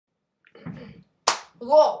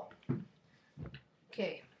Whoa!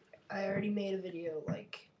 Okay, I already made a video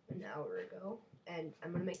like an hour ago, and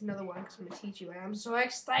I'm gonna make another one because I'm gonna teach you, and I'm so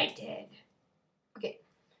excited. Okay,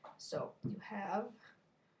 so you have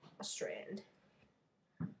a strand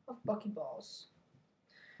of BuckyBalls,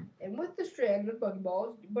 and with the strand of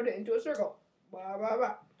BuckyBalls, you put it into a circle. Blah, blah,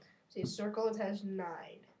 blah. See, a circle, it has 9.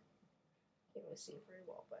 Can't really see it very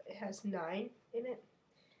well, but it has 9 in it.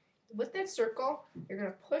 With that circle, you're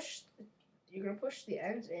gonna push the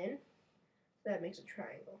ends in. That makes a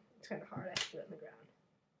triangle. It's kind of hard. I have to put it on the ground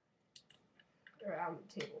or on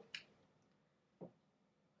the table.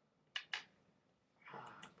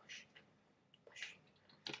 Push, push.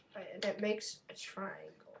 Right, and that makes a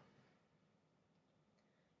triangle.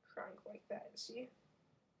 Triangle like that. See?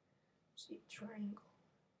 See, triangle.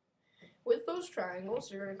 With those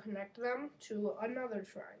triangles, you're gonna connect them to another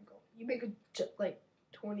triangle. You make like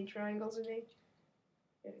 20 triangles in it.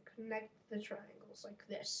 And connect the triangles like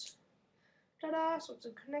this. Ta-da! So it's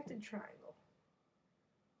a connected triangle.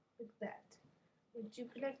 Like that. Once you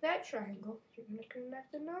connect that triangle, you're going to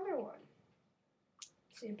connect another one.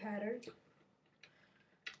 Same pattern.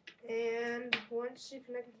 And once you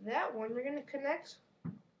connect that one, you're going to connect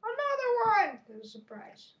another one. There's a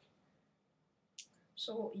surprise.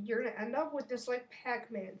 So you're going to end up with this like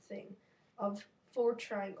Pac-Man thing of 4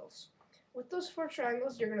 triangles. With those 4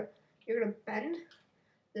 triangles, you're gonna bend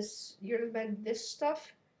this. You're gonna bend this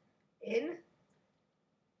stuff in,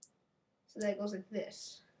 so that it goes like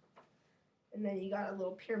this, and then you got a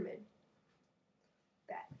little pyramid.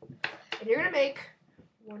 That, and you're gonna make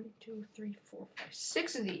 1, 2, 3, 4, 5,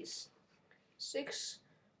 6 of these. 6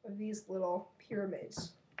 of these little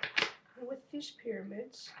pyramids. And with these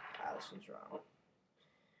pyramids, this one's wrong.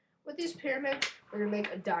 With these pyramids, we're gonna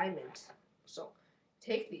make a diamond. So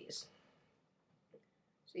take these.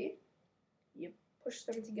 See? You push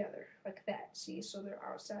them together like that. See? So their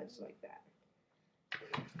outsides like that.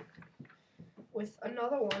 With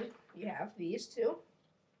another one, you have these two.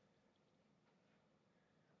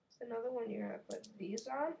 With another one, you're gonna put these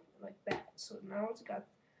on like that. So now it's got.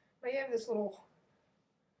 Now you have this little.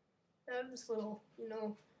 You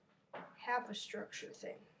know, half a structure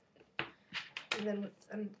thing. And then with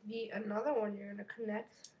another one, you're gonna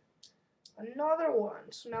connect another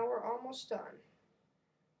one. So now we're almost done.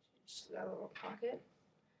 Just that little pocket.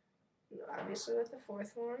 And obviously with the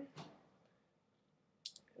 4th one,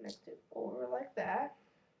 connect it over like that.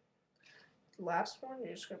 The last one,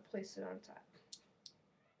 you're just gonna place it on top.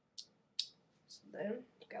 So then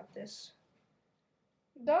you got this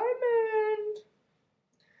diamond.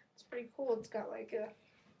 It's pretty cool. It's got like a,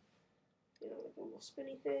 like a little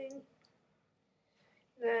spinny thing.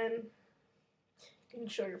 Then you can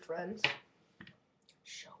show your friends.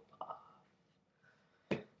 Show off.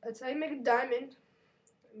 That's how you make a diamond.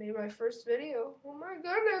 I made my first video. Oh my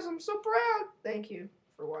goodness, I'm so proud. Thank you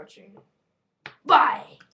for watching. Bye!